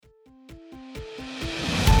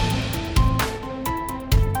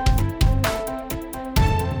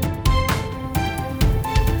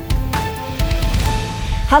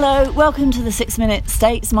Hello, welcome to the 6 Minute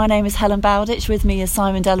States. My name is Helen Bowditch. With me is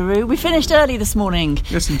Simon Delarue. We finished early this morning.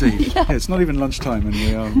 Yes, indeed. Yeah, it's not even lunchtime,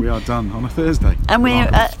 and we are done on a Thursday. And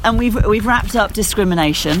we've wrapped up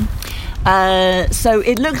discrimination. So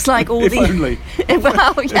it looks like all if only.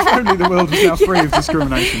 Well, yeah. If only the world was now free of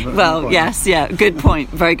discrimination. Well, yes, yeah, good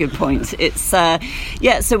point. Very good point. It's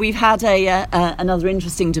So we've had another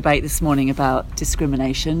interesting debate this morning about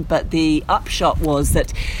discrimination, but the upshot was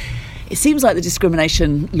that it seems like the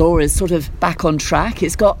discrimination law is sort of back on track.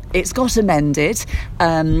 It's got amended.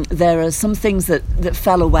 There are some things that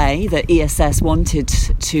fell away that ESS wanted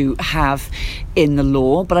to have in the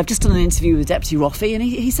law. But I've just done an interview with Deputy Roffey, and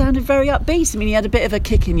he sounded very upbeat. I mean, he had a bit of a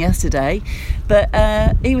kick in yesterday, but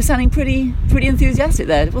he was sounding pretty enthusiastic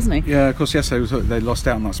there, wasn't he? Yeah, of course. Yesterday they lost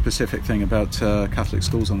out on that specific thing about Catholic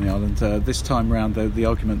schools on the island. This time round, the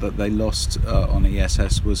argument that they lost on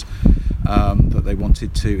ESS was that they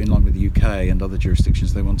wanted to, in line with the UK and other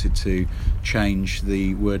jurisdictions, they wanted to change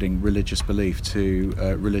the wording religious belief to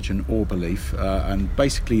religion or belief, and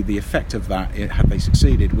basically the effect of that, had they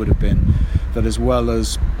succeeded, would have been that as well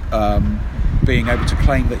as being able to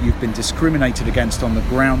claim that you've been discriminated against on the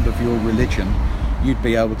ground of your religion, you'd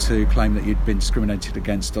be able to claim that you'd been discriminated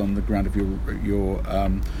against on the ground of your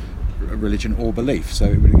religion or belief. So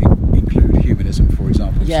it would include humanism, for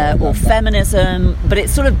example. Yeah, or feminism, but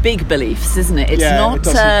it's sort of big beliefs, isn't it? It's not.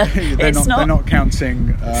 They're not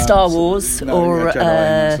counting Star Wars or Jedi and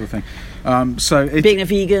that sort of thing. Being a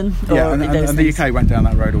vegan. Yeah, and the UK went down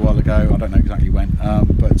that road a while ago. I don't know exactly when,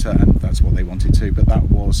 but and that's what they wanted to. But that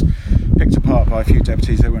was picked apart by a few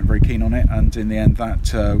deputies. They weren't very keen on it, and in the end,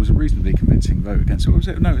 that was a reasonably convincing vote against. What was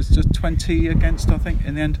it? No, it was just 20 against, I think,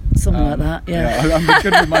 in the end. Something like that. Yeah. I'm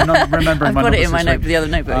good with remembering I've my got numbers. it in my note, the other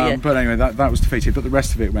notebook. Yeah. But anyway, that was defeated. But the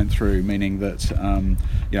rest of it went through, meaning that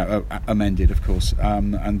amended, of course,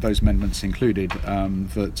 and those amendments included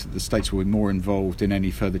that the states will be more involved in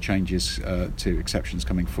any further changes to exceptions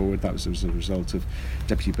coming forward. That was as a result of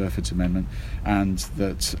Deputy Burford's amendment, and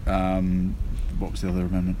that what was the other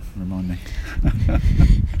amendment? Remind me.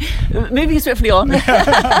 Moving swiftly on.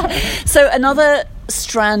 So another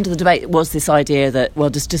strand of the debate was this idea that, well,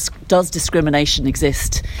 does discrimination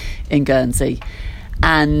exist in Guernsey?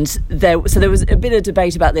 And there was a bit of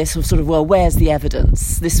debate about this, of sort of, well, where's the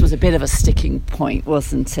evidence? This was a bit of a sticking point,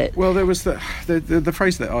 wasn't it? Well, there was the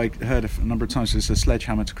phrase that I heard a number of times was a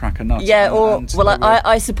sledgehammer to crack a nut. Yeah,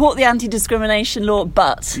 I support the anti-discrimination law,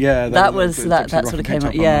 but that sort of came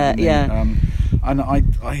up. Yeah. And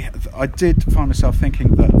I did find myself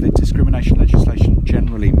thinking that the discrimination legislation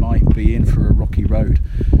generally might be in for a rocky road,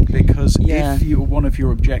 because if one of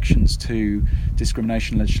your objections to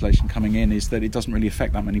discrimination legislation coming in is that it doesn't really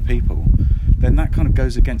affect that many people, then that kind of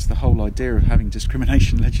goes against the whole idea of having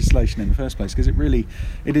discrimination legislation in the first place, because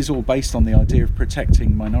it is all based on the idea of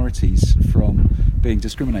protecting minorities from being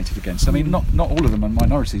discriminated against. I mean, not all of them are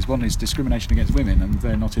minorities. One is discrimination against women, and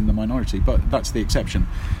they're not in the minority, but that's the exception.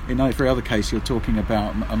 In every other case, you're talking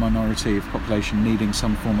about a minority of population needing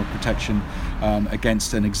some form of protection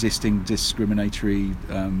against an existing discriminatory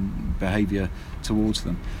behaviour towards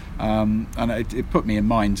them. And it put me in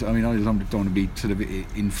mind. I mean, I don't want to be sort of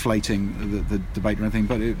inflating the debate or anything,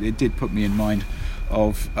 but it did put me in mind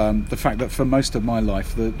of the fact that for most of my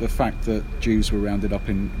life, the fact that Jews were rounded up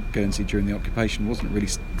in Guernsey during the occupation wasn't really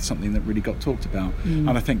something that really got talked about.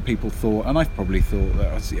 And I think people thought, and I probably thought,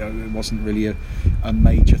 that it wasn't really a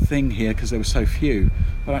major thing here because there were so few.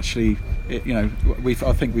 But actually,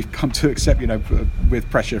 I think we've come to accept, with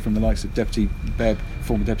pressure from the likes of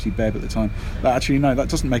former Deputy Bebb at the time, that actually, no, that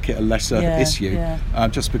doesn't make it a lesser issue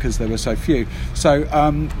just because there were so few. So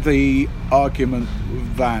the argument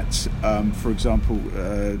that, for example,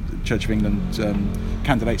 Church of England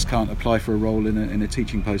candidates can't apply for a role in a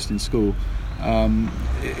teaching post in school,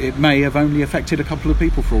 it may have only affected a couple of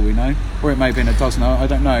people, for all we know, or it may have been a dozen. I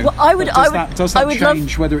don't know. Well, does that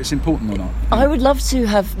change whether it's important or not? I would love to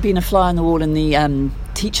have been a fly on the wall in the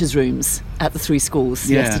teachers' rooms at the three schools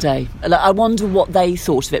yesterday. I wonder what they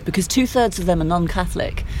thought of it, because 2/3 of them are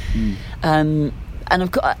non-Catholic. And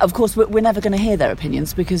of course, we're never going to hear their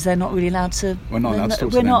opinions because they're not really allowed to. We're not allowed to talk to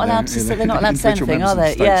them. They're not allowed to say anything, are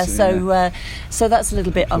they? Yeah. So that's a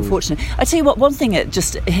little bit unfortunate. I tell you what, one thing that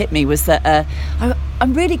just hit me was that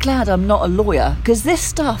I'm really glad I'm not a lawyer, because this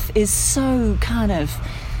stuff is so kind of.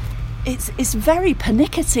 It's very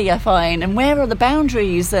pernickety, I find, and where are the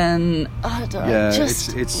boundaries? And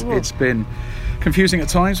it's been confusing at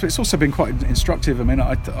times, but it's also been quite instructive. I mean,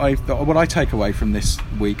 what I take away from this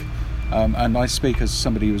week. And I speak as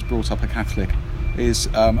somebody who was brought up a Catholic, is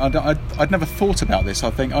I'd never thought about this. I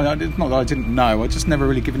think not that I didn't know, I just never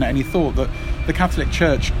really given it any thought, that the Catholic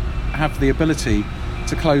Church have the ability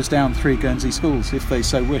to close down 3 Guernsey schools if they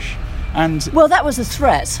so wish. And well, that was a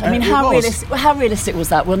threat. I mean, how realistic was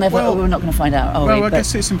that? We're not going to find out. I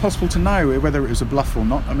guess it's impossible to know whether it was a bluff or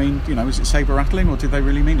not. I mean, is it sabre rattling or did they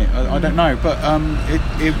really mean it? I don't know. But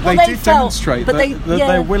they did demonstrate that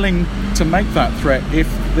they're willing to make that threat if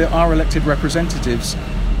our elected representatives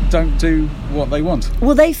don't do what they want.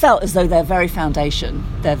 Well, they felt as though their very foundation,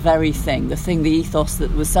 their very thing, the ethos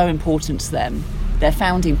that was so important to them, their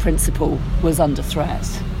founding principle was under threat.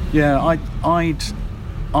 Yeah,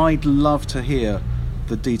 I'd love to hear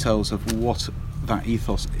the details of what that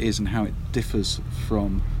ethos is and how it differs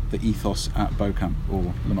from the ethos at Beaucamp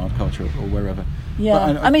or Lamard Carter or wherever.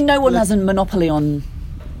 Yeah, I mean, no one has a monopoly on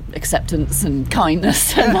acceptance and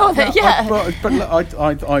kindness and all that.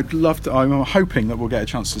 I'd love to. I'm hoping that we'll get a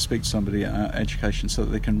chance to speak to somebody at Education so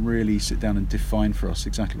that they can really sit down and define for us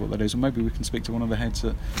exactly what that is, and maybe we can speak to one of the heads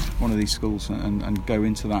at one of these schools and go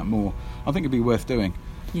into that more. I think it'd be worth doing.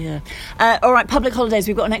 Yeah. All right, public holidays.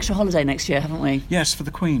 We've got an extra holiday next year, haven't we? Yes, for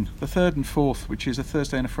the Queen. The 3rd and 4th, which is a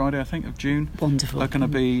Thursday and a Friday, I think, of June. Wonderful. Are going to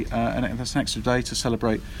be that's an extra day to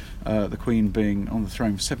celebrate the Queen being on the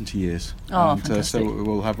throne for 70 years. Oh, fantastic. So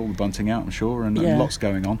we'll have all the bunting out, I'm sure, and lots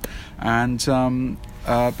going on. And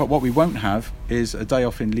but what we won't have is a day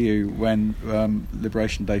off in Liu when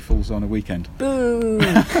Liberation Day falls on a weekend. Boo!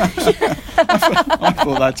 I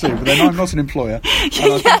thought that too, but then I'm not an employer.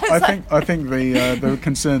 I think the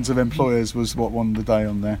concerns of employers was what won the day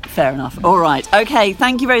on there. Fair enough. All right. Okay.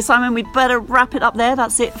 Thank you very much, Simon. We'd better wrap it up there.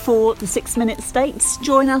 That's it for the 6 Minute States.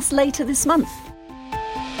 Join us later this month.